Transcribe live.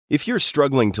If you're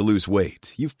struggling to lose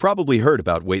weight, you've probably heard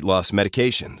about weight loss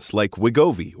medications like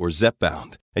Wegovy or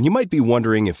Zepbound, and you might be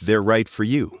wondering if they're right for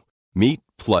you. Meet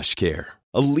PlushCare,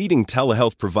 a leading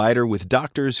telehealth provider with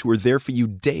doctors who are there for you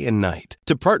day and night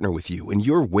to partner with you in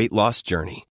your weight loss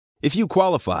journey. If you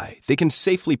qualify, they can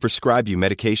safely prescribe you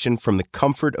medication from the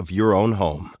comfort of your own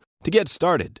home. To get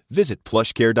started, visit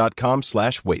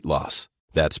plushcare.com/weightloss.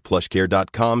 That's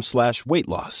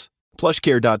plushcare.com/weightloss.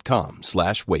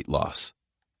 plushcare.com/weightloss.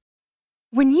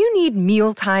 When you need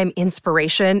mealtime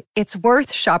inspiration, it's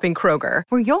worth shopping Kroger,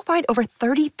 where you'll find over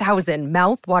 30,000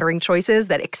 mouth-watering choices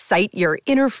that excite your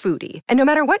inner foodie. And no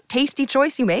matter what tasty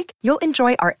choice you make, you'll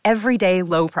enjoy our everyday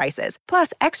low prices,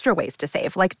 plus extra ways to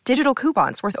save, like digital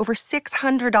coupons worth over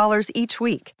 $600 each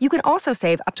week. You can also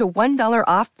save up to $1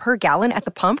 off per gallon at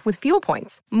the pump with fuel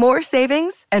points. More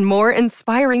savings and more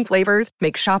inspiring flavors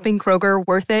make shopping Kroger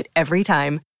worth it every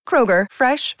time. Kroger,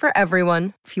 fresh for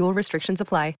everyone. Fuel restrictions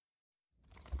apply.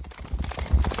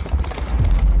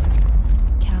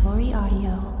 Cavalry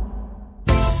Audio.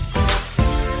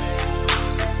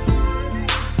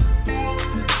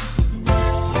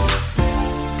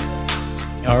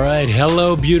 All right.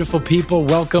 Hello, beautiful people.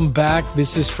 Welcome back.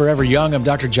 This is Forever Young. I'm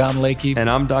Dr. John Lakey. And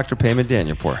I'm Dr. Payman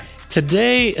Danielpour.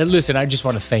 Today, listen, I just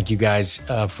want to thank you guys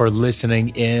for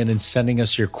listening in and sending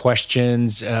us your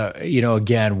questions.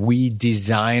 Again, we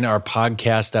design our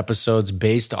podcast episodes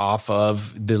based off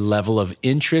of the level of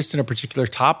interest in a particular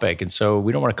topic. And so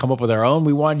we don't want to come up with our own.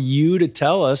 We want you to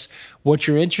tell us what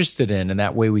you're interested in, and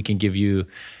that way we can give you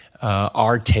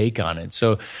our take on it.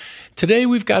 So today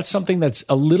we've got something that's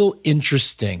a little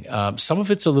interesting. Some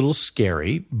of it's a little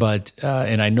scary, but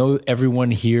and I know everyone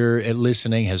here at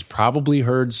listening has probably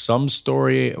heard some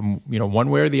story, one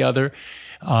way or the other,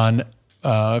 on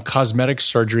cosmetic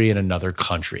surgery in another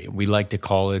country. We like to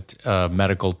call it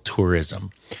medical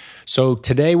tourism. So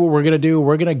today what we're going to do,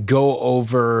 we're going to go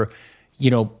over,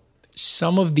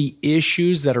 some of the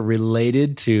issues that are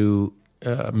related to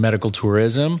medical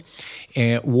tourism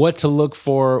and what to look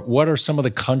for. What are some of the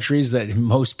countries that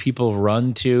most people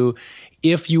run to?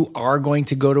 If you are going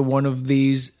to go to one of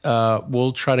these,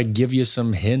 we'll try to give you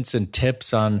some hints and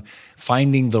tips on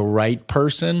finding the right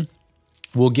person.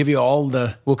 We'll give you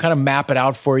we'll kind of map it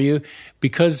out for you,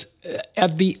 because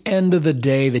at the end of the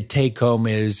day, the take home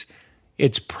is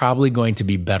it's probably going to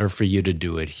be better for you to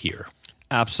do it here.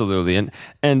 Absolutely.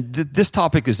 And this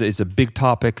topic is a big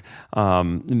topic.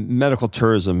 Medical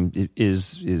tourism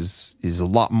is a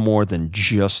lot more than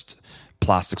just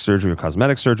plastic surgery or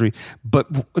cosmetic surgery. But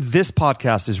this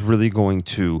podcast is really going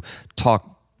to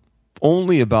talk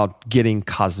only about getting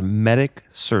cosmetic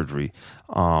surgery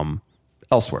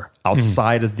elsewhere,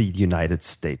 outside of the United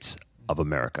States of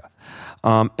America.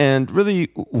 And really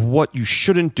what you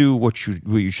shouldn't do, what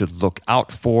you should look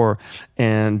out for,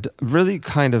 and really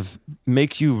kind of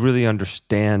make you really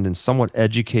understand and somewhat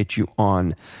educate you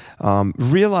on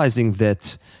realizing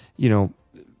that,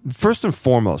 first and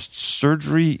foremost,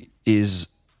 surgery is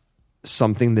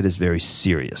something that is very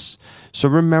serious. So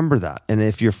remember that. And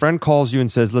if your friend calls you and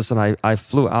says, listen, I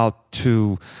flew out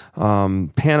to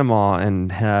Panama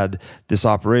and had this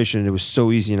operation and it was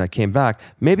so easy and I came back,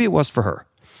 maybe it was for her.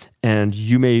 And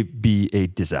you may be a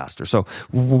disaster. So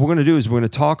what we're going to do is we're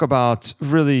going to talk about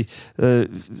really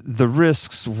the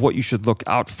risks, what you should look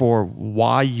out for,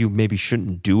 why you maybe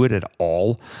shouldn't do it at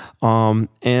all,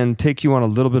 and take you on a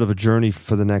little bit of a journey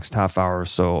for the next half hour or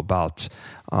so about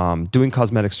doing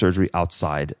cosmetic surgery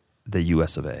outside the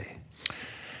US of A.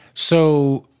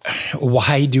 So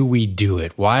why do we do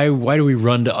it? Why do we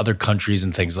run to other countries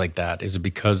and things like that? Is it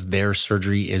because their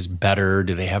surgery is better?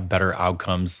 Do they have better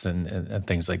outcomes and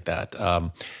things like that?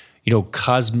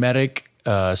 Cosmetic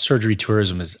surgery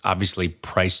tourism is obviously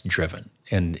price driven,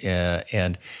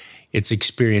 and it's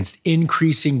experienced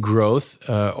increasing growth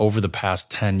over the past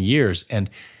 10 years. And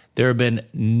there have been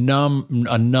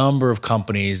a number of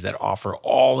companies that offer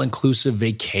all-inclusive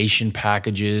vacation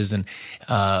packages and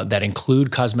that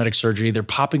include cosmetic surgery. They're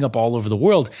popping up all over the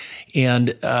world. And,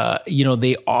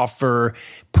 they offer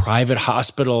private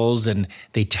hospitals and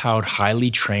they tout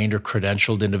highly trained or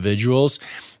credentialed individuals.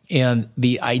 And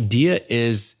the idea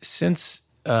is, since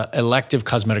elective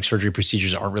cosmetic surgery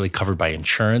procedures aren't really covered by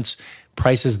insurance,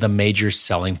 price is the major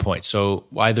selling point. So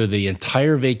either the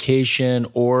entire vacation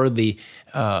or the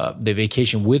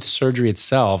vacation with surgery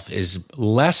itself is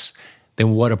less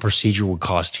than what a procedure would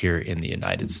cost here in the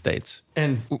United States.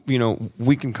 And,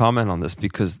 we can comment on this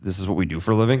because this is what we do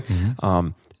for a living.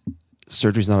 Mm-hmm.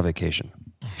 Surgery is not a vacation.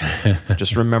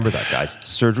 Just remember that, guys.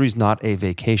 Surgery is not a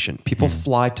vacation. People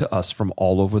fly to us from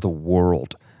all over the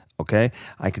world, okay?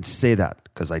 I can say that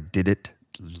because I did it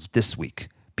this week.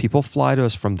 People fly to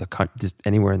us from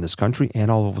anywhere in this country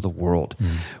and all over the world.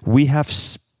 We have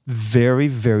very,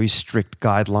 very strict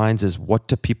guidelines as what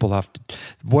people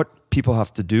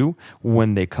have to do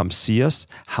when they come see us,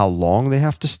 how long they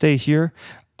have to stay here,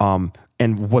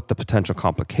 and what the potential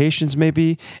complications may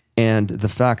be, and the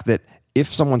fact that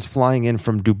if someone's flying in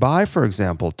from Dubai, for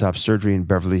example, to have surgery in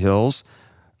Beverly Hills,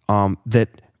 that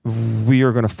we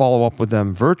are going to follow up with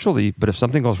them virtually, but if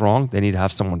something goes wrong, they need to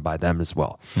have someone by them as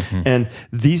well. And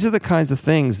these are the kinds of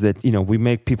things that, we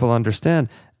make people understand.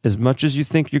 As much as you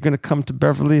think you're going to come to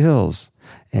Beverly Hills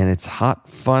and it's hot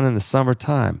fun in the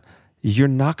summertime, you're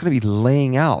not going to be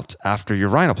laying out after your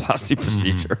rhinoplasty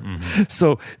procedure.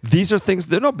 So these are things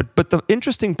that but the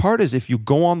interesting part is if you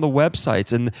go on the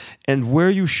websites and where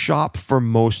you shop for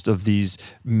most of these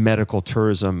medical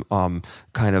tourism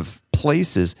kind of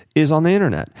places is on the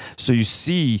internet. So you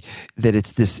see that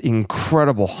it's this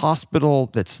incredible hospital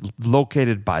that's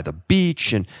located by the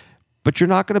beach, but you're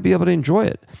not going to be able to enjoy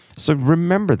it. So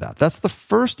remember that. That's the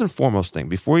first and foremost thing.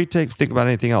 Before you think about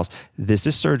anything else, this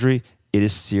is surgery. It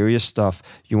is serious stuff.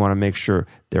 You want to make sure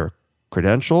they're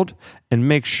credentialed and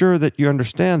make sure that you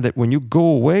understand that when you go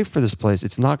away for this place,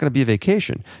 it's not going to be a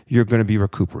vacation. You're going to be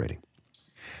recuperating.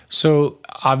 So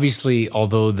obviously,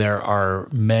 although there are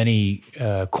many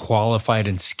qualified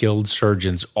and skilled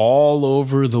surgeons all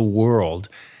over the world,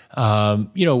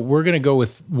 we're going to go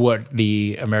with what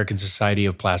the American Society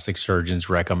of Plastic Surgeons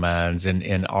recommends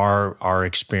and our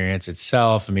experience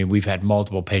itself. I mean, we've had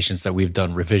multiple patients that we've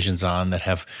done revisions on that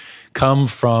have come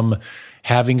from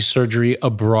having surgery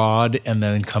abroad and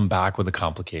then come back with a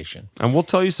complication. And we'll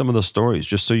tell you some of those stories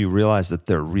just so you realize that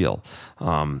they're real.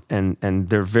 And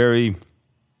they're very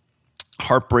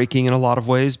heartbreaking in a lot of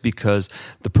ways because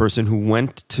the person who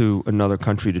went to another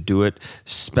country to do it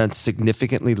spent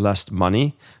significantly less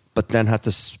money, but then had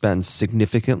to spend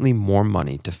significantly more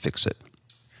money to fix it.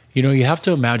 You have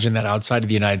to imagine that outside of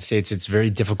the United States, it's very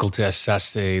difficult to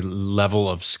assess the level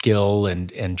of skill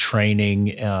and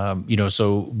training.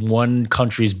 So one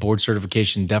country's board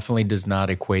certification definitely does not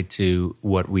equate to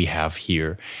what we have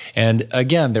here. And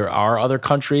again, there are other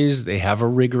countries, they have a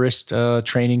rigorous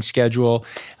training schedule.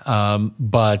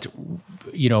 But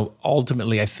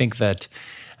ultimately, I think that,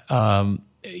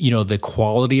 the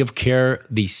quality of care,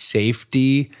 the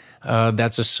safety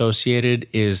that's associated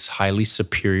is highly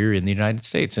superior in the United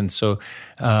States. And so,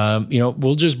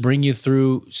 we'll just bring you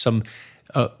through some,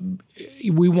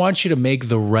 we want you to make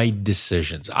the right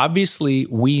decisions. Obviously,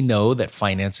 we know that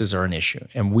finances are an issue,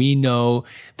 and we know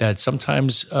that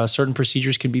sometimes certain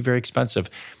procedures can be very expensive.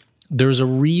 There's a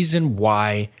reason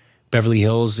why Beverly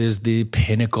Hills is the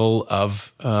pinnacle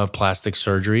of plastic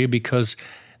surgery because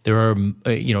there are,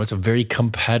 it's a very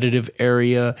competitive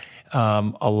area.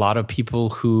 A lot of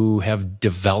people who have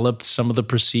developed some of the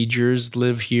procedures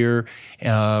live here,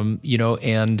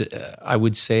 and I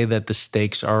would say that the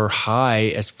stakes are high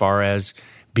as far as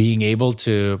being able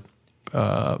to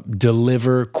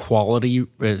deliver quality,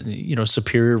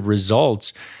 superior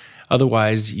results.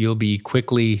 Otherwise, you'll be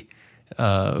quickly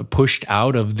pushed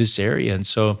out of this area. And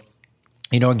so,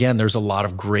 again, there's a lot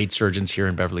of great surgeons here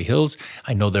in Beverly Hills.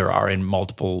 I know there are in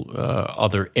multiple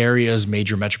other areas,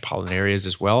 major metropolitan areas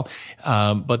as well.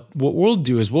 But what we'll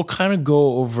do is we'll kind of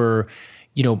go over,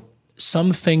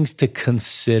 some things to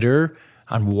consider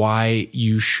on why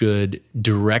you should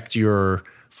direct your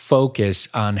focus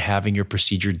on having your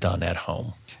procedure done at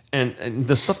home. And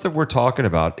the stuff that we're talking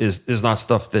about is not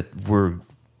stuff that we're,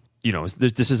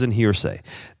 this isn't hearsay.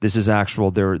 This is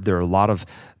actual. There are a lot of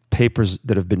papers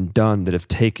that have been done that have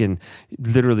taken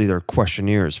literally their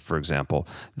questionnaires, for example,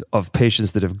 of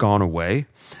patients that have gone away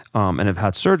and have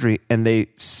had surgery, and they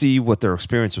see what their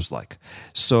experience was like.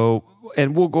 So,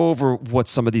 and we'll go over what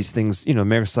some of these things,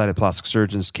 American Society of Plastic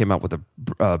Surgeons came out with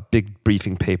a big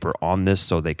briefing paper on this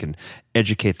so they can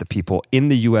educate the people in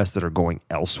the U.S. that are going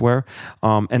elsewhere,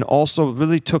 and also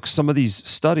really took some of these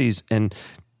studies and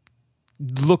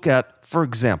look at, for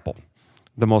example,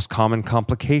 the most common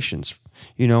complications.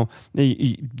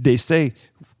 They say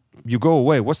you go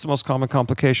away. What's the most common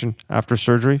complication after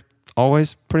surgery?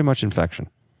 Always pretty much infection.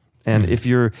 And if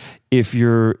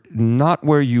you're not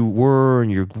where you were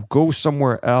and you go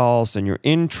somewhere else and you're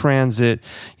in transit,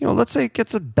 let's say it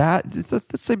gets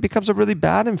let's say it becomes a really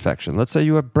bad infection. Let's say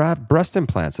you have breast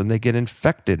implants and they get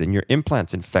infected and your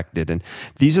implant's infected. And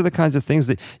these are the kinds of things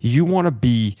that you want to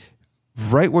be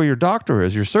right where your doctor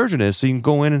is, your surgeon is, so you can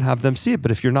go in and have them see it.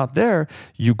 But if you're not there,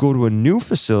 you go to a new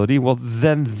facility, well,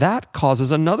 then that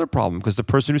causes another problem because the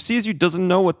person who sees you doesn't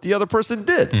know what the other person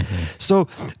did. So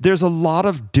there's a lot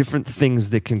of different things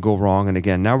that can go wrong. And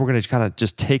again, now we're going to kind of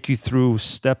just take you through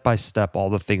step by step all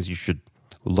the things you should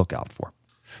look out for.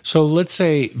 So let's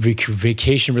say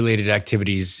vacation-related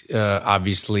activities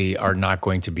obviously are not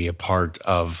going to be a part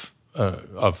of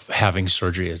having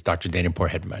surgery, as Dr. Danielpour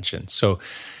had mentioned. So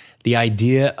the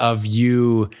idea of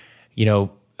you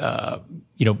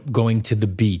going to the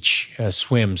beach,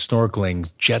 swim,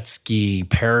 snorkeling, jet ski,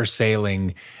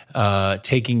 parasailing,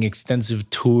 taking extensive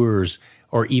tours,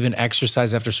 or even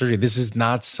exercise after surgery, this is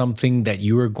not something that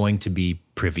you are going to be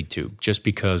privy to, just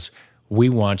because we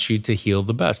want you to heal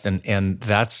the best. And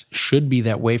that should be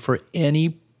that way for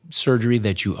any surgery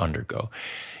that you undergo.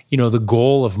 The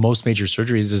goal of most major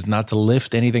surgeries is not to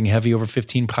lift anything heavy over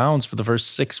 15 pounds for the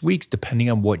first 6 weeks, depending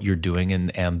on what you're doing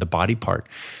and the body part.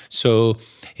 So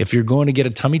if you're going to get a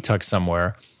tummy tuck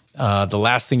somewhere, the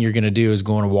last thing you're going to do is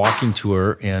go on a walking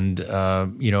tour, and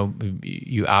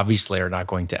you obviously are not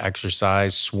going to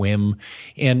exercise, swim.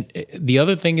 And the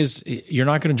other thing is you're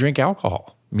not going to drink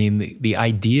alcohol. I mean, the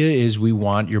idea is we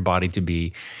want your body to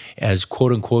be as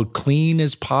quote unquote clean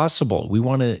as possible. We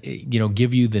want to,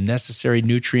 give you the necessary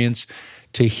nutrients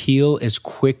to heal as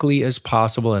quickly as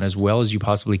possible and as well as you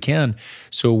possibly can.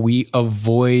 So we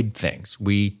avoid things.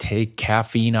 We take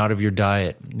caffeine out of your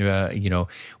diet.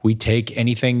 We take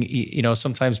anything,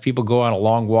 sometimes people go on a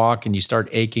long walk and you start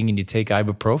aching and you take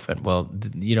ibuprofen. Well,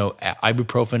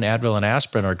 ibuprofen, Advil, and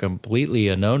aspirin are completely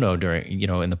a no-no during,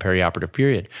 in the perioperative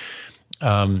period.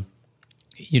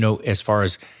 As far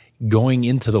as going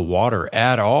into the water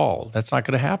at all, that's not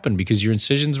going to happen because your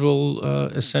incisions will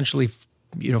essentially,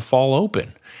 fall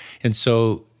open. And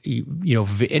so,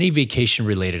 any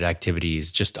vacation-related activity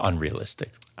is just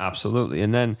unrealistic. Absolutely.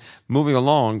 And then moving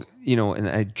along, and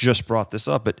I just brought this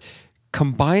up, but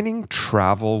combining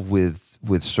travel with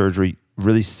surgery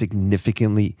really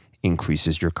significantly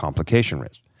increases your complication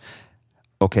risk.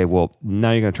 Okay, well,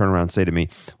 now you're going to turn around and say to me,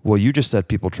 well, you just said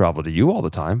people travel to you all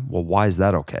the time. Well, why is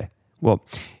that okay? Well,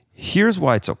 here's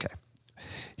why it's okay.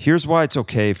 Here's why it's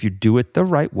okay. If you do it the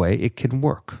right way, it can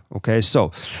work. Okay,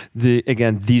 so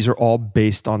again, these are all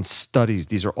based on studies.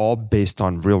 These are all based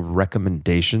on real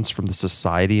recommendations from the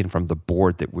society and from the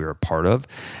board that we're a part of.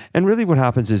 And really what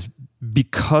happens is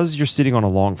because you're sitting on a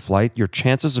long flight, your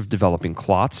chances of developing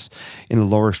clots in the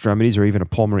lower extremities or even a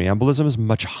pulmonary embolism is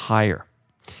much higher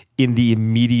in the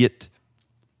immediate,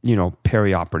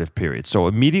 perioperative period. So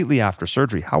immediately after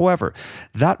surgery. However,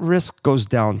 that risk goes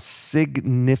down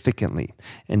significantly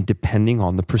and depending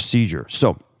on the procedure.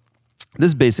 So this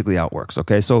is basically how it works,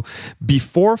 okay? So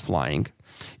before flying,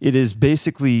 it is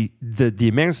basically the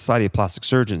American Society of Plastic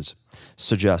Surgeons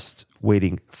suggests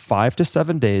waiting 5 to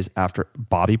 7 days after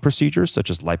body procedures such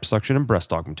as liposuction and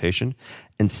breast augmentation,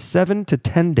 and 7 to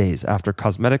 10 days after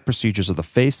cosmetic procedures of the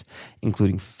face,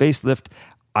 including facelift,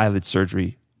 eyelid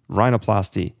surgery,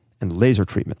 rhinoplasty, and laser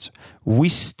treatments. We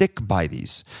stick by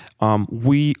these.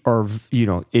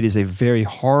 It is a very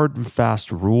hard and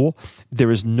fast rule. There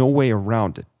is no way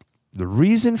around it. The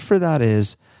reason for that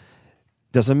is,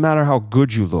 doesn't matter how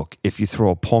good you look if you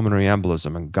throw a pulmonary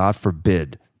embolism and God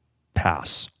forbid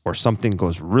pass, or something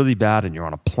goes really bad and you're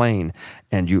on a plane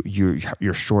and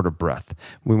you're short of breath.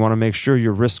 We want to make sure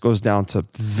your risk goes down to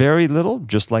very little,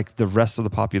 just like the rest of the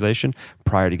population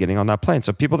prior to getting on that plane.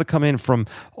 So people that come in from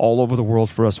all over the world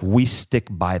for us, we stick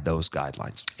by those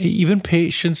guidelines. Even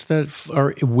patients that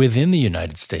are within the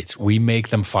United States, we make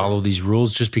them follow these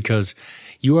rules just because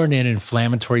you are in an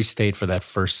inflammatory state for that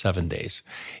first 7 days.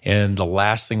 And the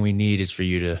last thing we need is for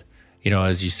you to,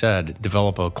 as you said,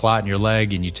 develop a clot in your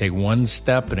leg and you take one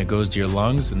step and it goes to your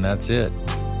lungs and that's it.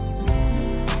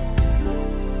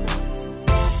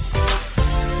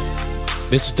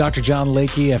 This is Dr. John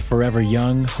Lakey at Forever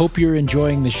Young. Hope you're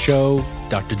enjoying the show.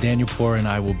 Dr. Danielpour and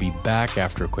I will be back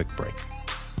after a quick break.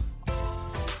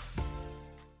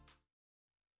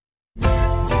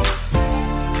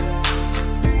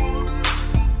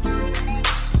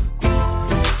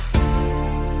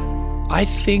 I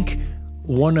think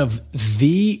one of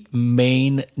the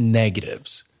main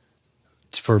negatives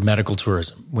for medical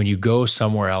tourism when you go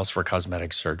somewhere else for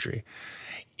cosmetic surgery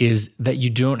is that you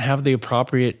don't have the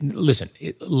appropriate,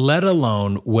 let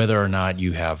alone whether or not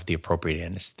you have the appropriate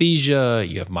anesthesia,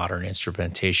 you have modern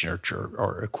instrumentation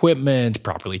or equipment,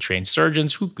 properly trained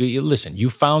surgeons. You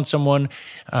found someone,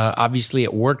 obviously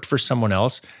it worked for someone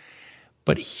else,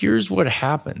 but here's what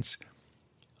happens.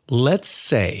 Let's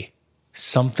say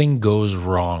something goes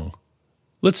wrong.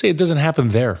 Let's say it doesn't happen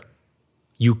there.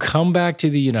 You come back to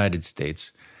the United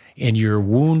States and your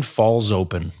wound falls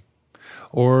open,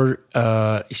 or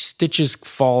stitches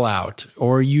fall out,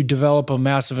 or you develop a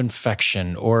massive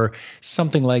infection or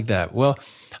something like that. Well,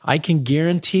 I can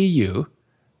guarantee you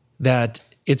that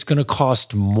it's going to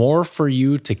cost more for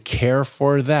you to care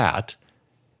for that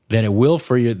than it will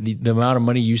for the amount of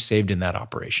money you saved in that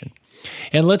operation.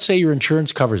 And let's say your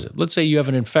insurance covers it. Let's say you have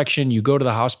an infection, you go to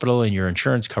the hospital, and your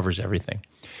insurance covers everything.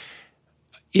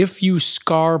 If you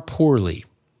scar poorly,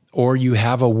 or you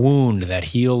have a wound that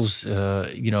heals,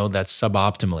 that's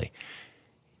suboptimally,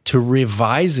 to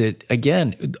revise it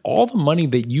again, all the money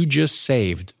that you just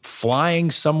saved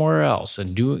flying somewhere else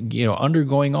and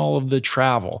undergoing all of the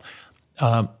travel,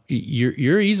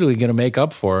 you're easily going to make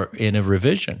up for in a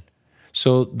revision.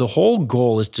 So the whole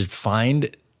goal is to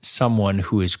find someone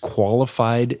who is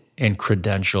qualified and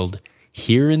credentialed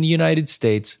here in the United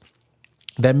States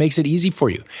that makes it easy for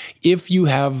you. If you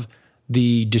have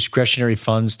the discretionary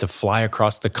funds to fly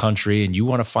across the country and you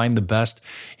want to find the best,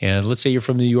 and let's say you're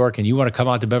from New York and you want to come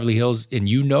out to Beverly Hills and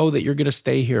you know that you're going to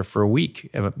stay here for a week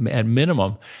at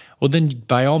minimum, well, then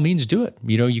by all means do it.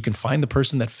 You can find the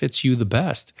person that fits you the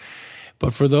best.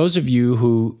 But for those of you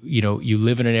who, you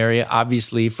live in an area,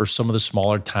 obviously for some of the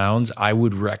smaller towns, I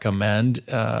would recommend,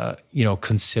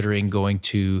 considering going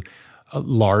to a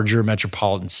larger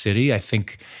metropolitan city. I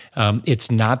think it's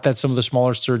not that some of the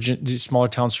smaller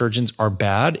town surgeons are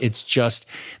bad. It's just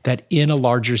that in a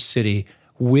larger city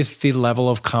with the level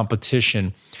of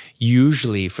competition,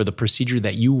 usually for the procedure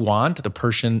that you want,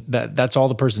 that's all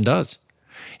the person does.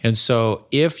 And so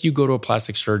if you go to a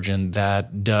plastic surgeon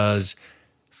that does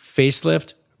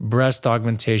facelift, breast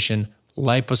augmentation,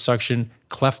 liposuction,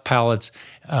 cleft palates,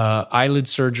 eyelid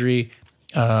surgery,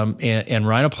 and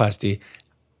rhinoplasty,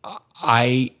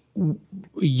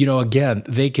 again,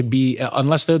 they could be,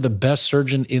 unless they're the best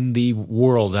surgeon in the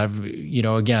world,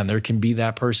 again, there can be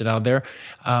that person out there.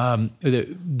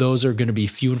 Those are going to be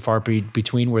few and far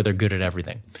between where they're good at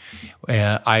everything.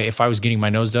 If I was getting my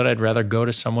nose done, I'd rather go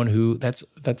to someone who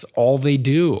that's all they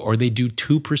do, or they do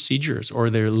 2 procedures, or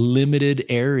they're limited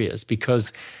areas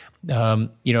because,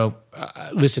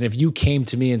 listen, if you came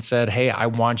to me and said, hey, I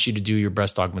want you to do your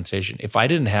breast augmentation, if I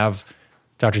didn't have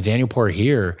Dr. Danielpour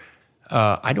here,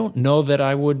 I don't know that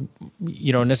I would,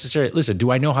 necessarily, listen,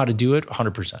 do I know how to do it?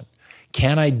 100%.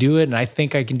 Can I do it? And I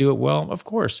think I can do it well? Of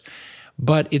course.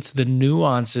 But it's the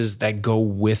nuances that go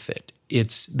with it.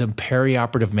 It's the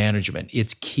perioperative management.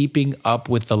 It's keeping up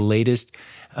with the latest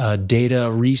data,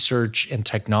 research, and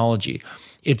technology.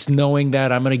 It's knowing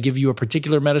that I'm going to give you a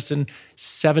particular medicine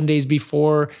 7 days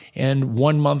before and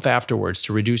 1 month afterwards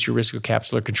to reduce your risk of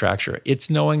capsular contracture. It's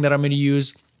knowing that I'm going to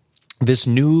use this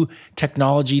new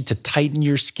technology to tighten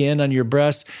your skin on your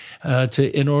breast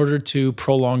in order to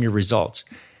prolong your results.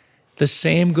 The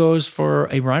same goes for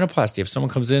a rhinoplasty. If someone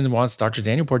comes in and wants Dr.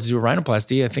 Danielpour to do a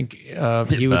rhinoplasty, I think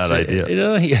he would say, idea.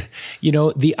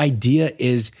 The idea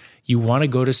is you want to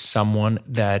go to someone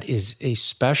that is a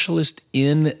specialist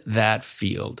in that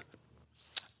field.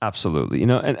 Absolutely.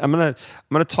 And I'm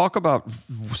gonna talk about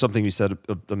something you said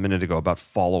a minute ago about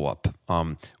follow-up.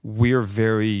 We're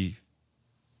very,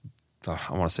 I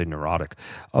want to say, neurotic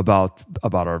about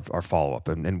our follow-up.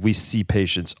 And we see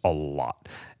patients a lot.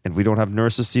 And we don't have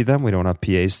nurses see them. We don't have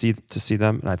PAs to see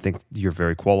them. And I think you're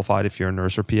very qualified if you're a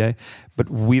nurse or PA. But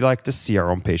we like to see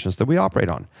our own patients that we operate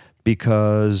on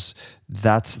because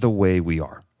that's the way we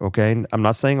are, okay? And I'm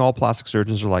not saying all plastic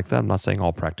surgeons are like that. I'm not saying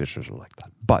all practitioners are like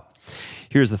that. But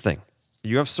here's the thing.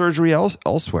 You have surgery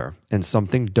elsewhere and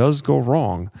something does go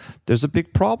wrong, there's a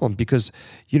big problem because,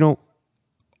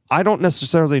 I don't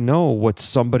necessarily know what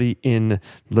somebody in,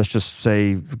 let's just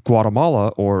say,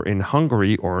 Guatemala or in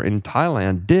Hungary or in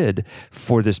Thailand did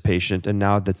for this patient, and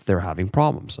now that they're having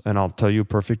problems. And I'll tell you a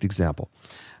perfect example.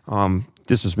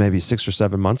 This was maybe 6 or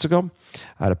 7 months ago.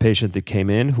 I had a patient that came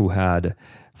in who had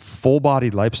full-body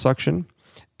liposuction,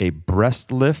 a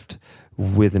breast lift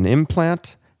with an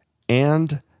implant,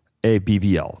 and a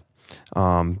BBL,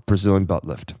 Brazilian butt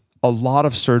lift. A lot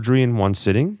of surgery in one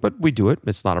sitting, but we do it.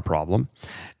 It's not a problem.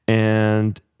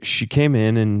 And she came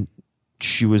in and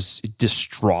she was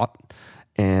distraught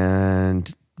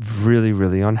and really,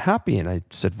 really unhappy. And I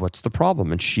said, what's the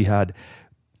problem? And she had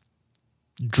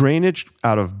drainage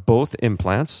out of both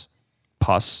implants,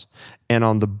 pus, and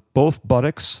on both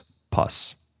buttocks,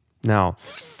 pus. Now,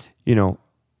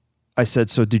 I said,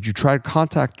 so did you try to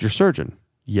contact your surgeon?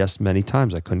 Yes, many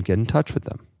times. I couldn't get in touch with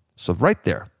them. So right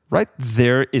there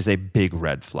is a big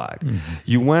red flag.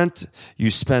 Mm-hmm. You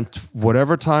spent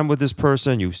whatever time with this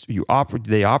person,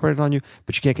 they operated on you,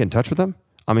 but you can't get in touch with them?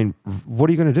 I mean, what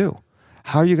are you going to do?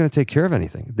 How are you going to take care of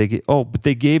anything? But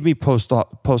they gave me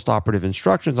post-operative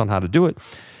instructions on how to do it.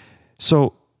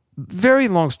 So very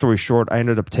long story short, I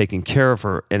ended up taking care of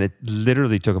her, and it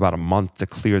literally took about a month to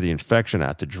clear the infection. I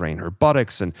had to drain her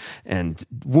buttocks and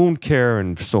wound care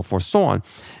and so forth, so on.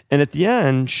 And at the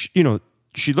end,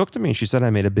 she looked at me and she said, I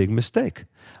made a big mistake.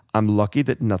 I'm lucky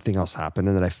that nothing else happened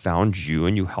and that I found you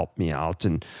and you helped me out.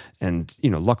 And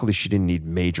luckily she didn't need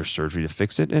major surgery to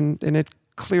fix it. And it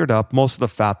cleared up. Most of the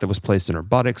fat that was placed in her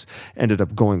buttocks ended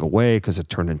up going away because it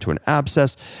turned into an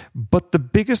abscess. But the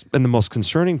biggest and the most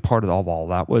concerning part of all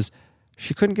that was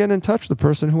she couldn't get in touch with the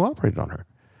person who operated on her.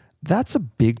 That's a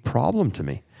big problem to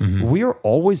me. We are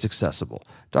always accessible.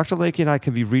 Dr. Lakey and I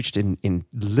can be reached in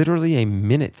literally a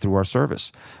minute through our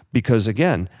service because,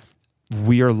 again,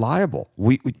 we are liable.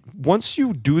 We once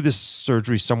you do this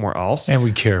surgery somewhere else, and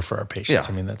we care for our patients.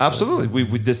 Yeah, I mean, that's absolutely.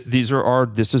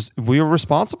 We are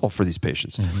responsible for these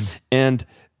patients, and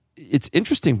it's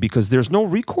interesting because there's no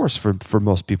recourse for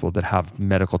most people that have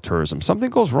medical tourism. Something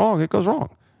goes wrong, it goes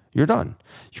wrong. You're done.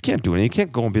 You can't do anything. You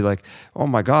can't go and be like, oh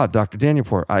my God, Dr.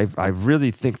 Danielpour, I really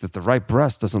think that the right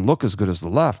breast doesn't look as good as the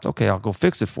left. Okay, I'll go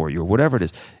fix it for you or whatever it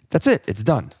is. That's it. It's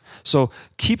done. So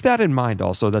keep that in mind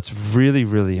also. That's really,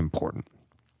 really important.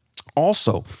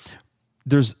 Also,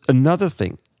 there's another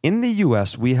thing. In the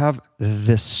US, we have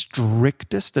the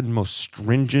strictest and most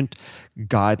stringent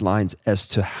guidelines as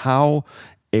to how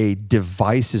a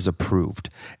device is approved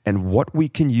and what we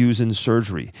can use in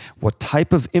surgery, what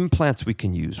type of implants we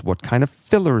can use, what kind of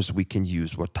fillers we can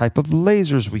use, what type of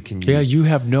lasers we can use. Yeah, you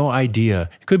have no idea.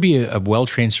 It could be a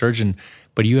well-trained surgeon,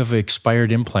 but you have expired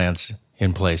implants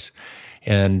in place.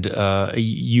 And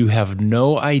you have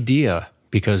no idea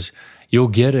because you'll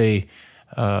get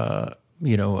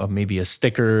maybe a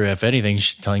sticker, if anything,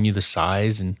 telling you the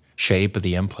size and shape of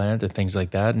the implant and things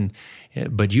like that.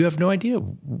 But you have no idea,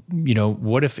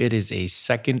 what if it is a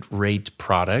second-rate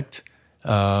product?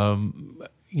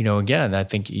 Again, I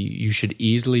think you should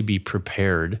easily be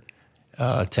prepared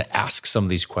to ask some of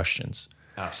these questions.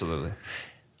 Absolutely.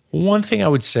 One thing I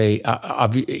would say,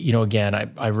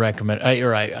 again, I recommend,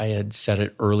 I had said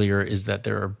it earlier, is that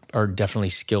there are definitely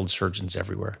skilled surgeons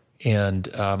everywhere. And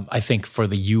I think for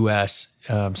the U.S.,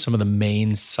 some of the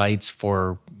main sites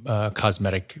for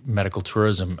cosmetic medical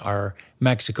tourism are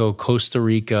Mexico, Costa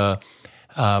Rica.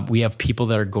 We have people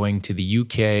that are going to the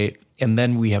U.K., and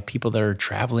then we have people that are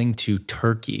traveling to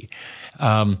Turkey.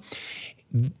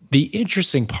 The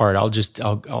interesting part,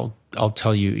 I'll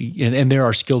tell you, and there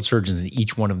are skilled surgeons in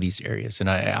each one of these areas, and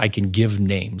I can give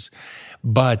names,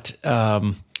 but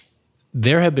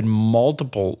there have been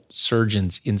multiple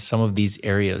surgeons in some of these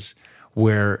areas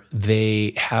where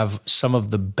they have some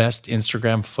of the best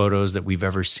Instagram photos that we've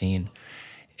ever seen.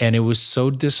 And it was so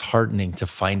disheartening to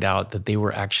find out that they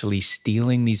were actually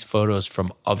stealing these photos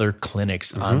from other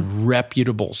clinics on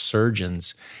reputable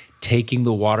surgeons, taking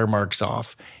the watermarks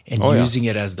off and using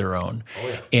it as their own.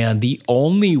 And the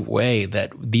only way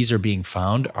that these are being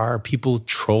found are people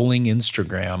trolling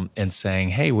Instagram and saying,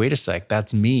 hey, wait a sec,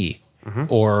 that's me.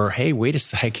 Or, hey, wait a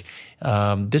sec,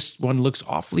 this one looks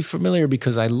awfully familiar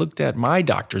because I looked at my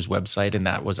doctor's website and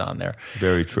that was on there.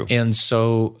 Very true. And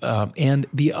so, and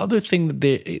the other thing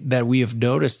that we have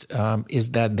noticed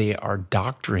is that they are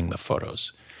doctoring the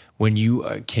photos. When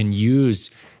you can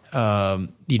use,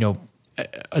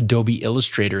 Adobe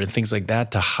Illustrator and things like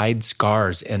that to hide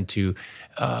scars and to,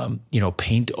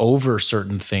 paint over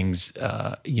certain things,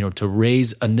 to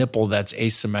raise a nipple that's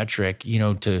asymmetric,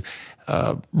 to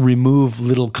remove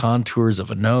little contours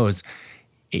of a nose.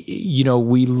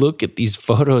 We look at these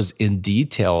photos in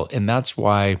detail, and that's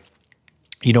why,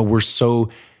 we're so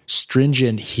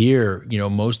stringent here.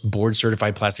 Most board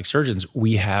certified plastic surgeons,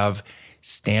 we have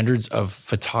standards of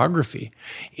photography.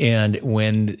 And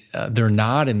when they're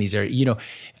not in these areas,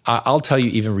 I'll tell you,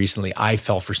 even recently, I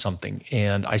fell for something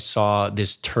and I saw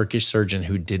this Turkish surgeon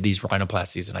who did these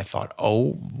rhinoplasties and I thought,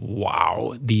 oh,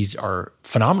 wow, these are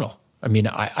phenomenal. I mean,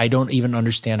 I don't even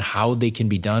understand how they can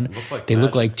be done. They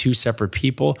look like two separate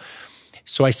people.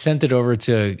 So I sent it over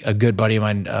to a good buddy of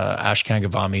mine, Ashkan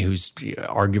Ghavami, who's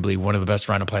arguably one of the best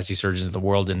rhinoplasty surgeons in the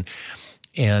world.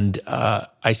 And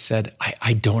I said,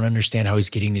 I don't understand how he's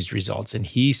getting these results. And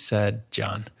he said,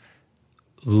 John,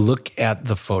 look at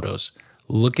the photos.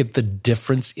 Look at the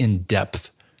difference in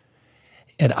depth.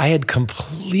 And I had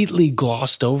completely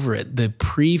glossed over it. The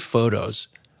pre-photos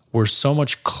were so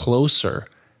much closer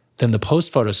than the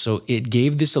post photos. So it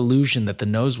gave this illusion that the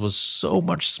nose was so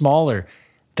much smaller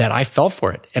that I fell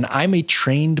for it. And I'm a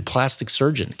trained plastic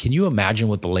surgeon. Can you imagine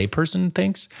what the layperson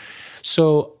thinks?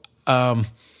 So,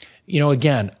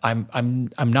 again, I'm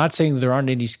not saying there aren't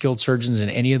any skilled surgeons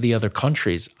in any of the other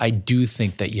countries. I do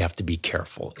think that you have to be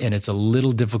careful, and it's a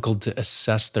little difficult to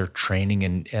assess their training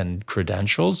and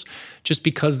credentials just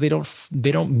because they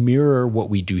don't mirror what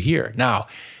we do here. Now,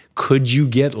 could you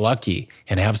get lucky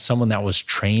and have someone that was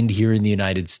trained here in the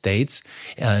United States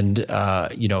and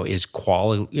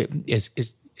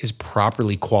is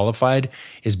properly qualified,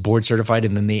 is board certified,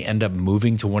 and then they end up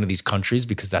moving to one of these countries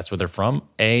because that's where they're from.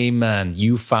 Amen.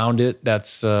 You found it.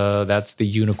 That's the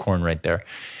unicorn right there.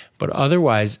 But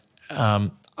otherwise,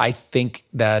 I think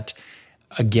that,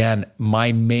 again,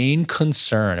 my main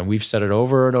concern, and we've said it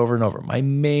over and over and over, my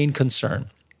main concern,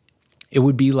 it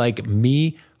would be like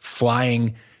me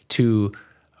flying to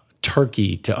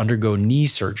Turkey to undergo knee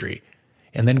surgery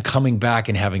and then coming back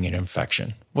and having an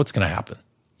infection. What's going to happen?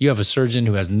 You have a surgeon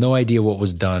who has no idea what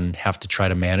was done, have to try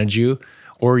to manage you,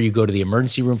 or you go to the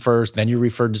emergency room first, then you're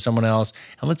referred to someone else,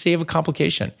 and let's say you have a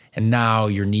complication, and now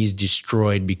your knee's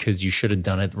destroyed because you should have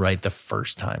done it right the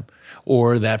first time,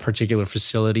 or that particular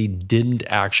facility didn't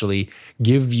actually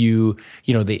give you,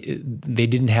 they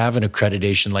didn't have an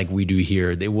accreditation like we do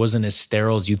here. It wasn't as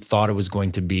sterile as you thought it was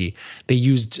going to be. They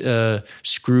used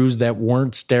screws that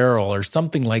weren't sterile or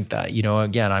something like that.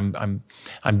 Again,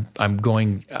 I'm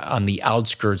going on the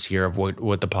outskirts here of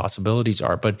what the possibilities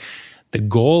are, but the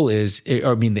goal is,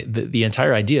 the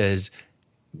entire idea is,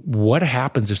 what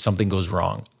happens if something goes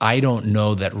wrong? I don't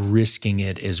know that risking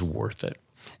it is worth it.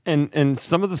 And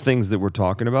some of the things that we're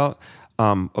talking about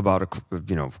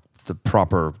the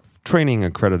proper training,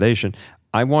 accreditation,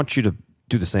 I want you to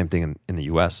do the same thing in the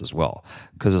U.S. as well,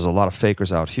 because there's a lot of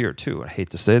fakers out here too. I hate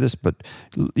to say this, but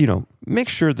make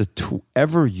sure that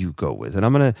whoever you go with, and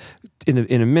I'm gonna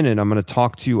in a minute, I'm gonna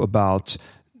talk to you about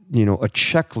a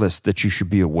checklist that you should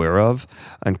be aware of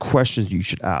and questions you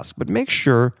should ask. But make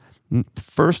sure,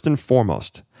 first and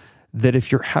foremost, that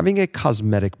if you're having a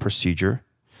cosmetic procedure,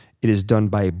 it is done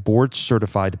by a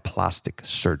board-certified plastic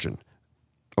surgeon,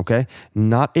 okay?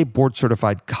 Not a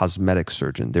board-certified cosmetic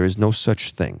surgeon. There is no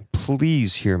such thing.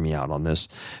 Please hear me out on this,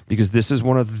 because this is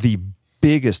one of the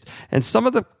biggest, and some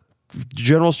of the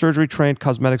general surgery trained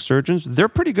cosmetic surgeons, they're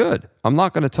pretty good. I'm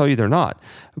not going to tell you they're not,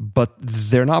 but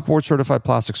they're not board certified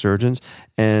plastic surgeons.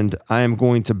 And I am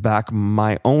going to back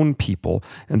my own people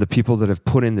and the people that have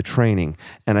put in the training.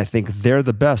 And I think they're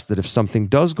the best, that if something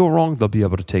does go wrong, they'll be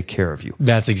able to take care of you.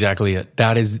 That's exactly it.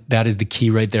 That is the key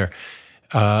right there.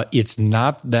 It's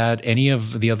not that any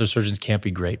of the other surgeons can't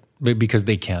be great, because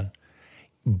they can.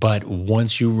 But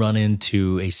once you run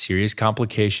into a serious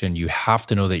complication, you have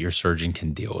to know that your surgeon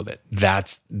can deal with it.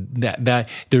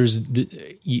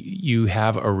 You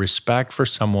have a respect for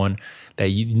someone that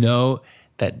you know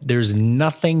that there's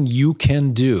nothing you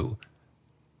can do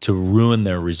to ruin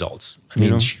their results. I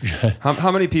mean,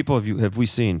 how many people have we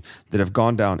seen that have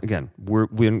gone down? Again, we're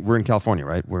in California,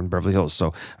 right? We're in Beverly Hills,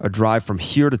 so a drive from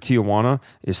here to Tijuana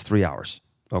is 3 hours.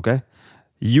 Okay,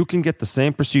 you can get the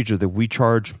same procedure that we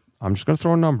charge. I'm just going to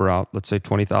throw a number out. Let's say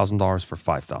 $20,000 for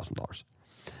 $5,000.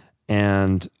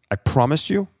 And I promise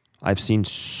you, I've seen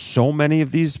so many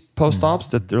of these post-ops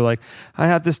that they're like, I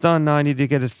had this done, now I need to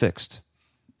get it fixed.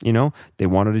 You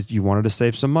wanted to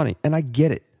save some money. And I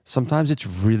get it. Sometimes it's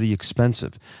really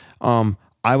expensive.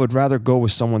 I would rather go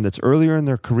with someone that's earlier in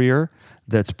their career,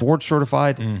 that's board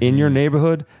certified in your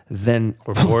neighborhood, than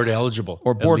or board eligible,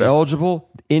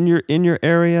 in your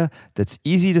area, that's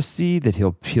easy to see, that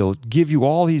he'll give you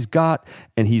all he's got,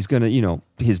 and he's gonna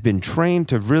he's been trained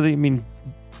to really.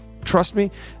 Trust me,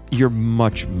 you're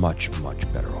much, much,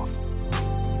 much better off.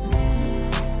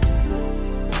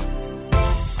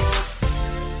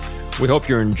 We hope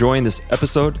you're enjoying this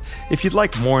episode. If you'd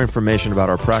like more information about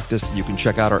our practice, you can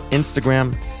check out our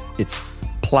Instagram. It's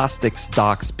Plastics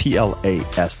Docs,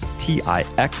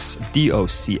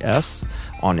 PLASTIXDOCS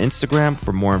on Instagram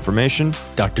for more information.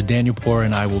 Dr. Daniel Poor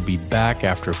and I will be back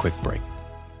after a quick break.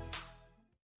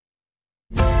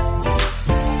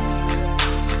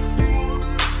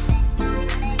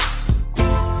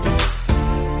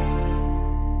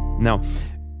 Now,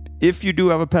 if you do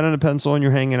have a pen and a pencil and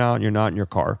you're hanging out and you're not in your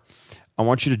car, I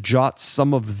want you to jot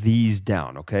some of these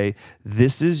down, okay?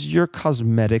 This is your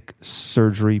cosmetic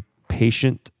surgery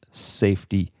patient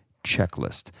safety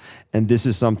checklist. And this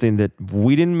is something that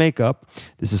we didn't make up.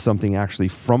 This is something actually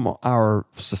from our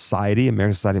society,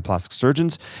 American Society of Plastic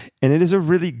Surgeons. And it is a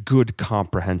really good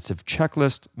comprehensive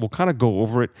checklist. We'll kind of go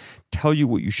over it, tell you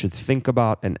what you should think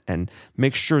about, and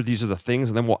make sure these are the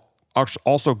things. And then we'll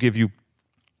also give you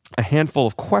a handful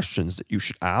of questions that you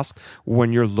should ask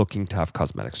when you're looking to have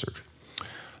cosmetic surgery.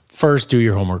 First, do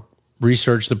your homework.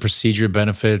 Research the procedure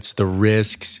benefits, the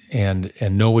risks, and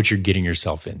know what you're getting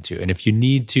yourself into. And if you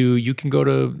need to, you can go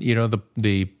to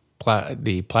the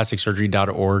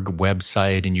plasticsurgery.org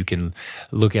website, and you can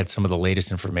look at some of the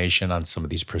latest information on some of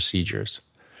these procedures.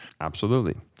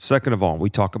 Absolutely. Second of all, we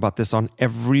talk about this on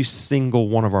every single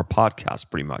one of our podcasts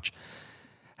pretty much.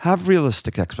 have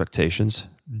realistic expectations.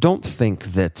 Don't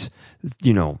think that,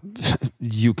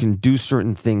 you can do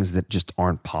certain things that just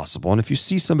aren't possible. And if you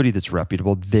see somebody that's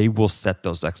reputable, they will set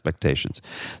those expectations.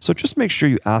 So just make sure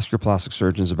you ask your plastic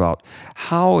surgeons about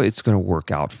how it's going to work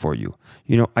out for you.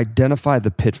 Identify the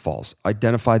pitfalls,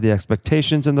 identify the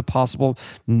expectations and the possible,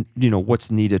 what's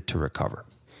needed to recover.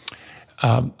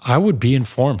 I would be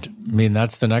informed. I mean,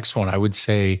 that's the next one. I would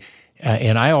say,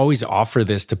 and I always offer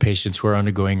this to patients who are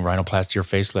undergoing rhinoplasty or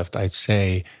facelift. I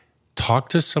say, talk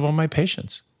to some of my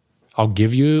patients. I'll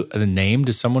give you the name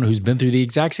to someone who's been through the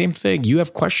exact same thing. You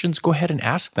have questions, go ahead and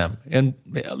ask them. And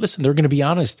listen, they're going to be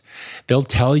honest. They'll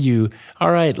tell you,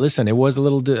 all right, listen, it was a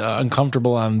little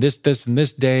uncomfortable on this, and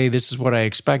this day. This is what I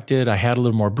expected. I had a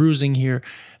little more bruising here.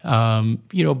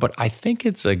 But I think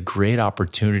it's a great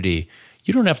opportunity.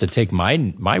 You don't have to take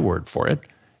my word for it.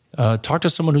 Talk to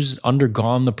someone who's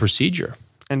undergone the procedure.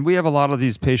 And we have a lot of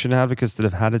these patient advocates that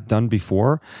have had it done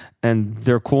before, and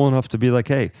they're cool enough to be like,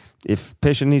 hey, if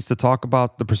patient needs to talk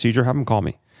about the procedure, have them call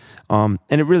me. And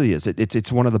it really is. It's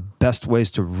one of the best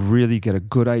ways to really get a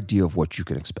good idea of what you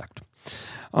can expect.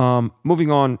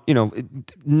 Moving on,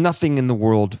 nothing in the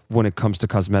world when it comes to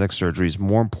cosmetic surgery is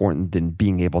more important than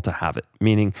being able to have it.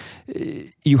 Meaning,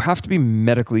 you have to be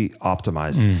medically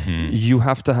optimized. Mm-hmm. You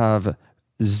have to have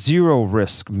zero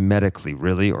risk medically,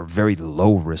 really, or very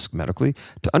low risk medically,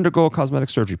 to undergo a cosmetic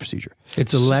surgery procedure.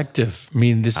 It's elective. I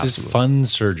mean, this Absolutely. is fun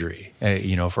surgery,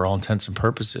 for all intents and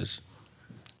purposes.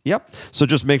 Yep. So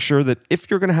just make sure that if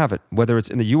you're going to have it, whether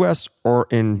it's in the U.S. or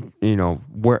in,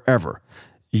 wherever,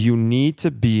 you need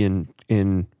to be in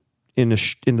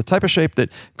the type of shape that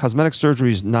cosmetic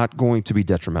surgery is not going to be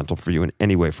detrimental for you in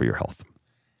any way for your health.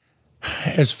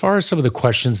 As far as some of the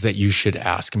questions that you should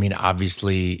ask, I mean,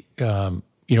 obviously,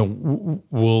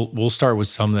 we'll start with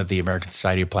some that the American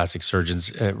Society of Plastic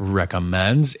Surgeons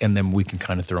recommends, and then we can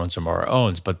kind of throw in some of our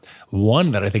own. But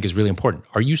one that I think is really important: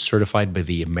 are you certified by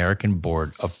the American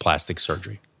Board of Plastic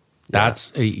Surgery?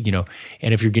 That's and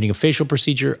if you're getting a facial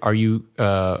procedure, are you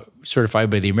certified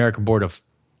by the American Board of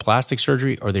Plastic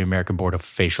Surgery or the American Board of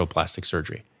Facial Plastic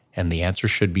Surgery? And the answer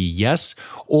should be yes,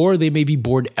 or they may be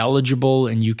board eligible,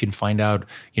 and you can find out,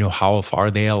 how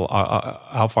far they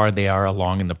are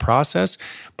along in the process.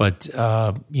 But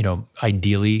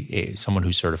ideally, someone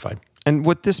who's certified. And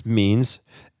what this means,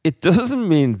 it doesn't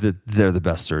mean that they're the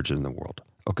best surgeon in the world,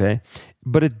 okay?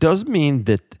 But it does mean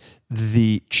that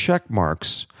the check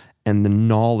marks and the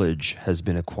knowledge has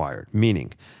been acquired,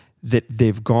 meaning that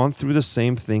they've gone through the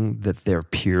same thing that their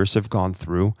peers have gone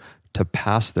through to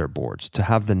pass their boards, to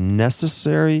have the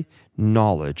necessary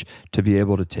knowledge to be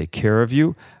able to take care of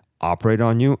you, operate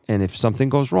on you, and if something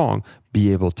goes wrong,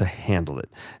 be able to handle it.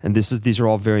 And these are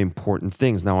all very important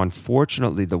things. Now,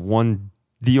 unfortunately,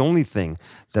 the only thing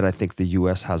that I think the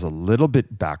U.S. has a little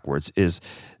bit backwards is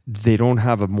they don't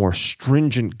have a more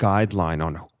stringent guideline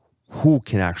on who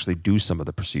can actually do some of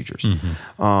the procedures.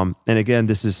 Mm-hmm. And again,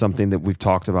 this is something that we've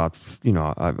talked about.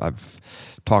 I've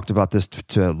talked about this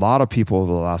to a lot of people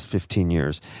over the last 15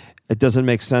 years. It doesn't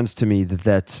make sense to me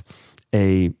that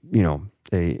a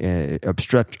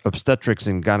obstetrics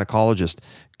and gynecologist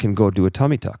can go do a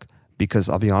tummy tuck, because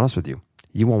I'll be honest with you,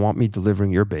 you won't want me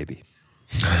delivering your baby.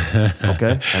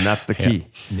 Okay? And that's the key.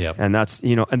 Yep. And that's,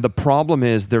 and the problem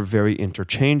is they're very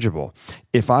interchangeable.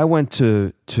 If I went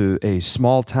to a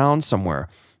small town somewhere,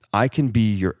 I can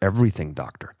be your everything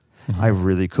doctor. Mm-hmm. I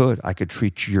really could. I could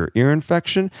treat your ear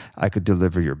infection, I could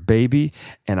deliver your baby,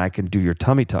 and I can do your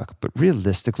tummy tuck. But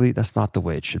realistically, that's not the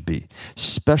way it should be.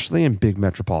 Especially in big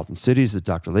metropolitan cities that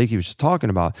Dr. Lakey was just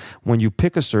talking about. When you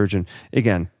pick a surgeon,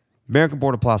 again, American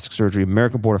Board of Plastic Surgery,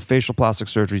 American Board of Facial Plastic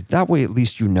Surgery, that way at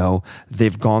least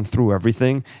they've gone through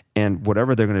everything, and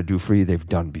whatever they're going to do for you, they've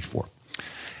done before.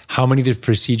 How many of the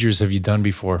procedures have you done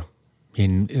before? I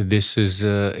mean, this is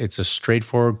it's a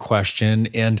straightforward question,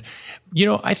 and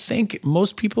I think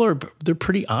most people they're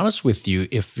pretty honest with you,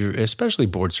 if you're especially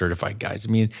board certified guys.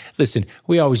 I mean, listen,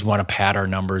 we always want to pad our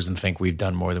numbers and think we've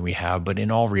done more than we have, but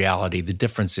in all reality, the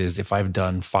difference is if I've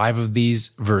done 5 of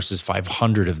these versus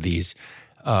 500 of these,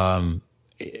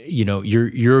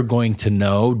 you're going to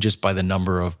know just by the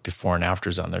number of before and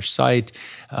afters on their site,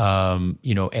 and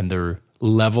their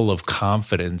level of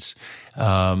confidence.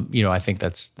 I think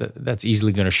that's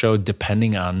easily going to show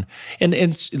depending on, and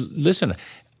listen,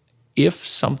 if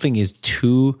something is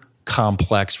too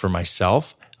complex for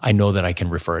myself, I know that I can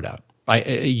refer it out.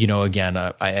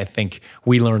 I think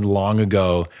we learned long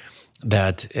ago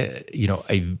that,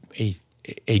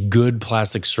 a good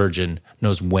plastic surgeon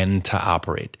knows when to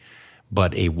operate.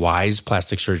 but a wise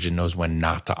plastic surgeon knows when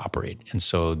not to operate. And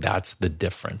so that's the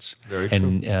difference. Very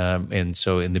true. And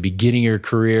so in the beginning of your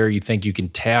career, you think you can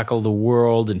tackle the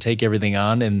world and take everything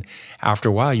on. And after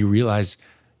a while, you realize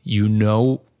you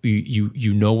know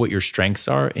what your strengths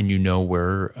are, and you know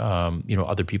where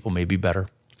other people may be better.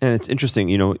 And it's interesting,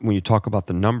 when you talk about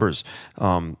the numbers,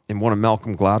 in one of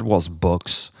Malcolm Gladwell's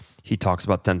books, he talks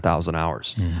about 10,000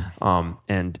 hours,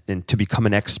 and to become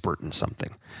an expert in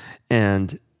something.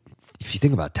 And if you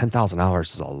think about it, 10,000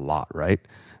 hours is a lot, right?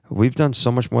 We've done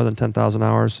so much more than 10,000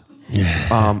 hours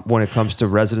when it comes to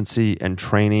residency and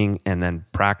training and then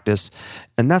practice.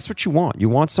 And that's what you want. You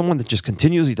want someone that just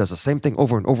continuously does the same thing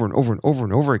over and over and over and over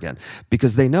and over again,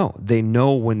 because they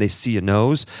know when they see a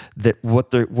nose that what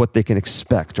they can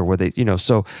expect, or where they,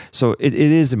 so it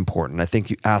is important. I think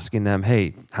you asking them,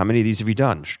 hey, how many of these have you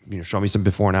done? Show me some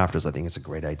before and afters. I think it's a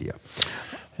great idea.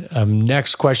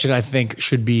 Next question, I think,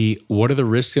 should be, what are the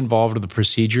risks involved with the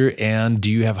procedure, and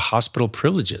do you have hospital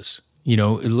privileges?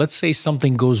 Let's say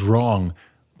something goes wrong.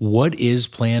 What is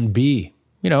plan B?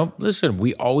 Listen,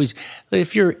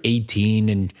 if you're 18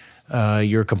 and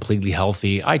you're completely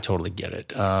healthy, I totally get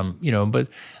it. But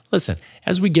listen,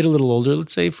 as we get a little older,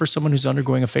 let's say for someone who's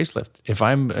undergoing a facelift, if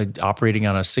I'm operating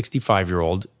on a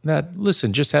 65-year-old that,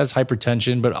 listen, just has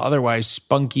hypertension, but otherwise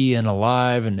spunky and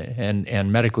alive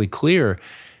and medically clear,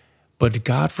 but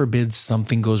God forbid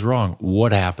something goes wrong,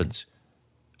 what happens?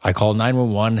 I call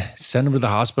 911, send them to the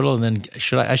hospital, and then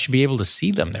I should be able to see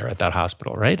them there at that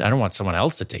hospital, right? I don't want someone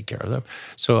else to take care of them.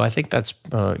 So I think that's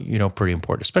pretty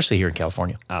important, especially here in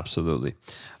California. Absolutely.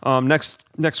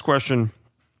 Next question: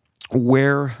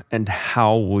 where and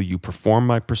how will you perform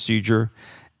my procedure?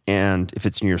 And if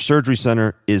it's in your surgery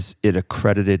center, is it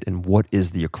accredited, and what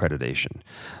is the accreditation?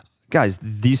 Guys,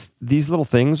 these little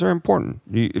things are important.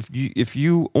 If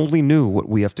you only knew what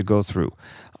we have to go through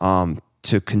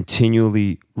to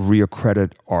continually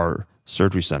reaccredit our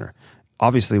surgery center.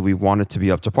 Obviously, we want it to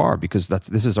be up to par, because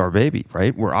this is our baby,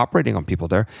 right? We're operating on people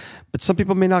there, but some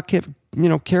people may not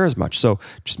care as much. So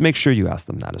just make sure you ask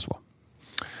them that as well.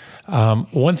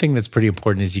 One thing that's pretty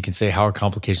important is you can say, how are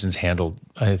complications handled?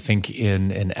 I think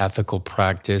in an ethical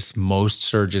practice, most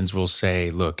surgeons will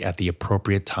say, look, at the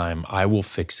appropriate time, I will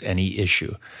fix any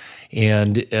issue.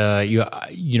 And,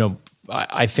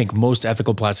 I think most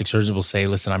ethical plastic surgeons will say,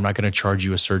 listen, I'm not going to charge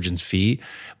you a surgeon's fee,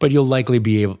 but you'll likely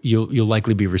be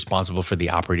responsible for the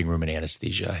operating room and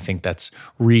anesthesia. I think that's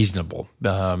reasonable.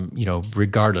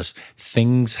 Regardless,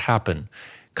 things happen.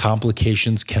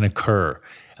 Complications can occur.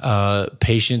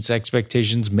 Patients'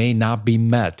 expectations may not be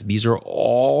met. These are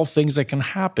all things that can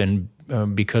happen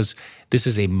because this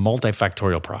is a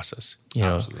multifactorial process,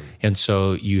 Absolutely. And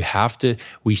so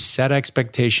we set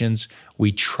expectations,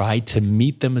 we try to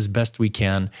meet them as best we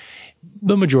can.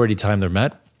 The majority of the time they're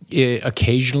met.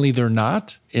 Occasionally they're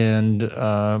not. And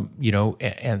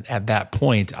at that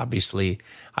point, obviously,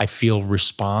 I feel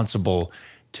responsible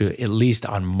to, at least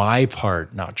on my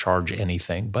part, not charge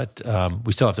anything. But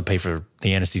we still have to pay for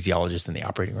the anesthesiologist in the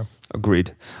operating room.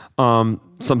 Agreed.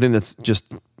 Something that's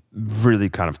just really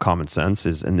kind of common sense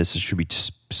is, and this should be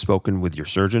spoken with your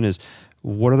surgeon, is,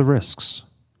 what are the risks?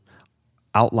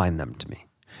 Outline them to me.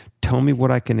 Tell me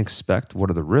what I can expect. What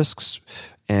are the risks?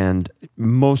 And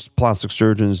most plastic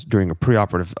surgeons, during a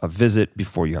preoperative visit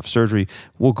before you have surgery,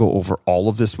 will go over all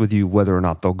of this with you. Whether or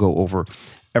not they'll go over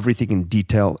everything in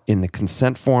detail in the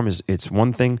consent form it's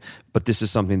one thing, but this is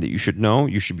something that you should know.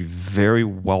 You should be very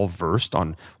well versed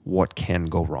on what can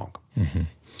go wrong. Mm-hmm.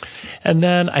 And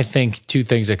then I think two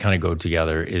things that kind of go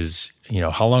together is,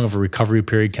 how long of a recovery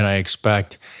period can I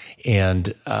expect?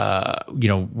 And,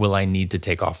 will I need to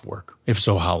take off work? If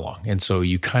so, how long? And so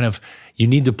you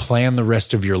need to plan the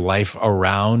rest of your life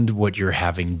around what you're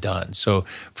having done. So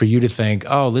for you to think,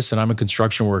 oh, listen, I'm a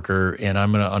construction worker and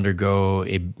I'm going to undergo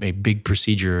a big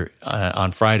procedure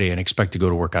on Friday and expect to go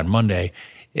to work on Monday,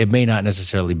 it may not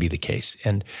necessarily be the case.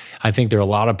 And I think there are a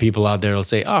lot of people out there who'll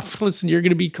say, oh, listen, you're going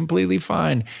to be completely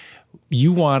fine.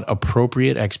 You want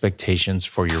appropriate expectations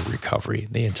for your recovery.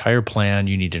 The entire plan,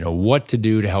 you need to know what to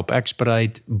do to help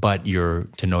expedite, but to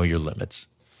know your limits.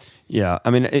 Yeah,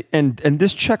 I mean, and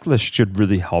this checklist should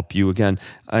really help you. Again,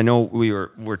 I know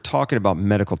we're talking about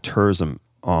medical tourism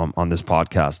on this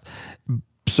podcast.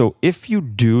 So if you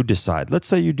do decide, let's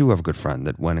say you do have a good friend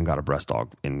that went and got a breast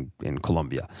aug in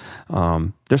Colombia.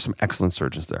 There's some excellent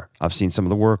surgeons there. I've seen some of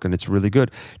the work and it's really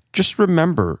good. Just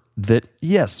remember that,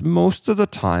 yes, most of the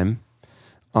time,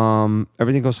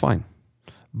 everything goes fine.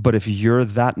 But if you're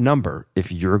that number,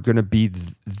 if you're going to be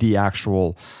the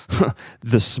actual,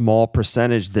 the small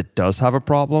percentage that does have a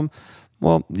problem,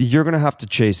 well, you're going to have to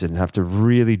chase it and have to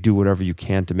really do whatever you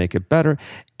can to make it better.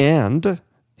 And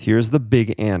here's the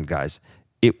big and, guys.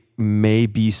 It may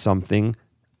be something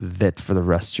that for the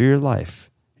rest of your life,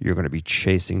 you're going to be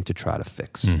chasing to try to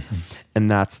fix. And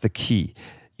that's the key.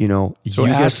 So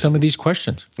ask some of these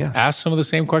questions. Yeah. Ask some of the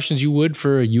same questions you would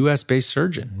for a US-based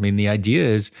surgeon. I mean, the idea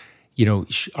is,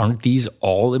 aren't these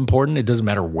all important? It doesn't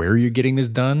matter where you're getting this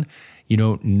done.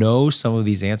 Know some of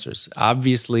these answers.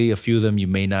 Obviously, a few of them you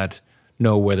may not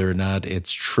know whether or not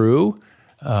it's true,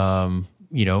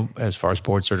 as far as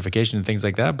board certification and things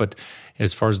like that. But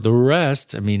as far as the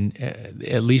rest, I mean,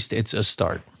 at least it's a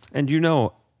start. And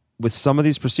with some of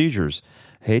these procedures,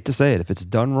 I hate to say it, if it's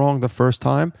done wrong the first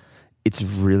time, it's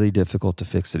really difficult to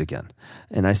fix it again.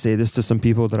 And I say this to some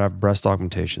people that have breast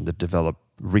augmentation that develop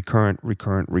recurrent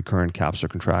capsular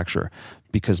contracture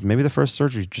because maybe the first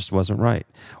surgery just wasn't right.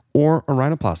 Or a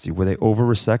rhinoplasty where they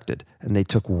over-resected and they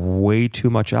took way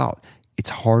too much out. It's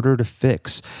harder to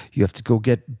fix. You have to go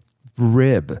get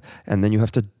rib, and then you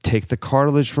have to take the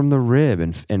cartilage from the rib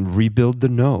and rebuild the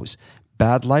nose.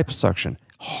 Bad liposuction,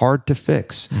 hard to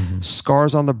fix.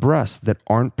 Scars on the breast that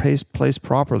aren't placed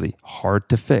properly, hard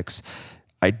to fix.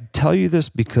 I tell you this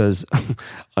because,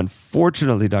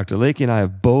 unfortunately, Dr. Lakey and I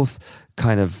have both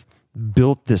kind of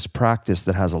built this practice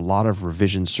that has a lot of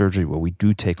revision surgery where we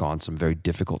do take on some very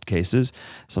difficult cases.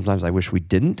 Sometimes I wish we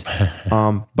didn't,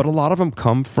 but a lot of them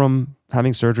come from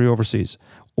having surgery overseas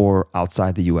or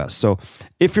outside the U.S. So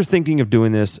if you're thinking of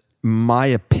doing this, my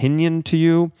opinion to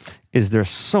you is there's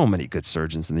so many good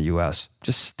surgeons in the U.S.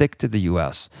 Just stick to the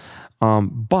U.S.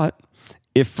 But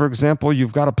if, for example,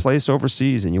 you've got a place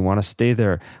overseas and you want to stay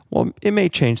there, well, it may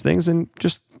change things, and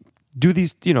just do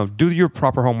these, do your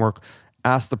proper homework,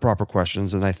 ask the proper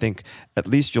questions, and I think at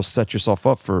least you'll set yourself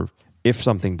up for if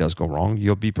something does go wrong,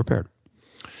 you'll be prepared.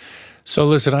 So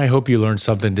listen, I hope you learned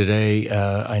something today.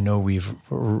 I know we've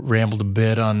rambled a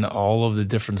bit on all of the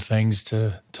different things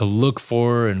to look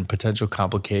for and potential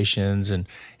complications, and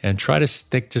try to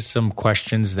stick to some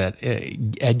questions that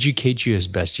educate you as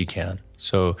best you can.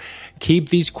 So keep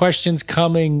these questions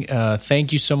coming.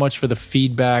 Thank you so much for the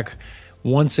feedback.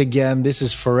 Once again, this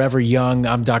is Forever Young.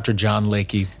 I'm Dr. John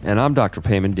Lakey. And I'm Dr.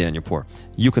 Payman Danielpour.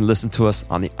 You can listen to us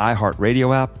on the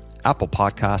iHeartRadio app, Apple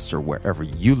Podcasts, or wherever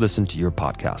you listen to your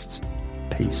podcasts.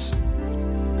 Peace.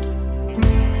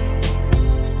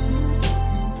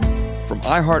 From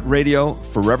iHeartRadio,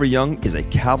 Forever Young is a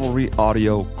Cavalry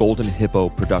Audio Golden Hippo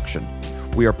production.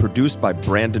 We are produced by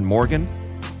Brandon Morgan.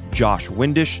 Josh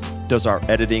Windish does our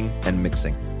editing and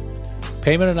mixing.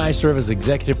 Payman and I serve as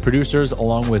executive producers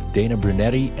along with Dana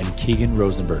Brunetti and Keegan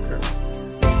Rosenberger.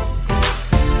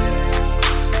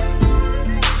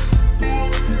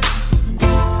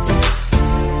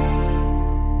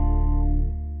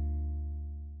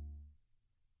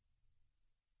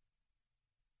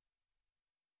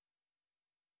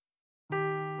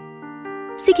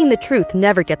 Seeking the truth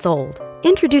never gets old.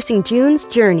 Introducing June's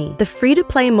Journey, the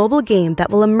free-to-play mobile game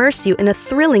that will immerse you in a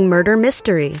thrilling murder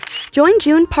mystery. Join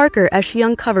June Parker as she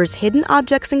uncovers hidden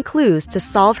objects and clues to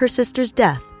solve her sister's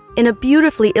death in a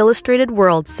beautifully illustrated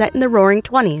world set in the Roaring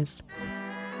 '20s.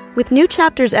 With new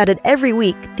chapters added every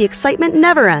week, the excitement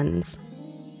never ends.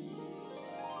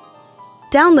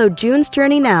 Download June's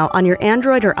Journey now on your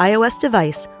Android or iOS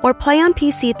device, or play on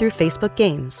PC through Facebook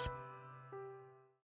Games.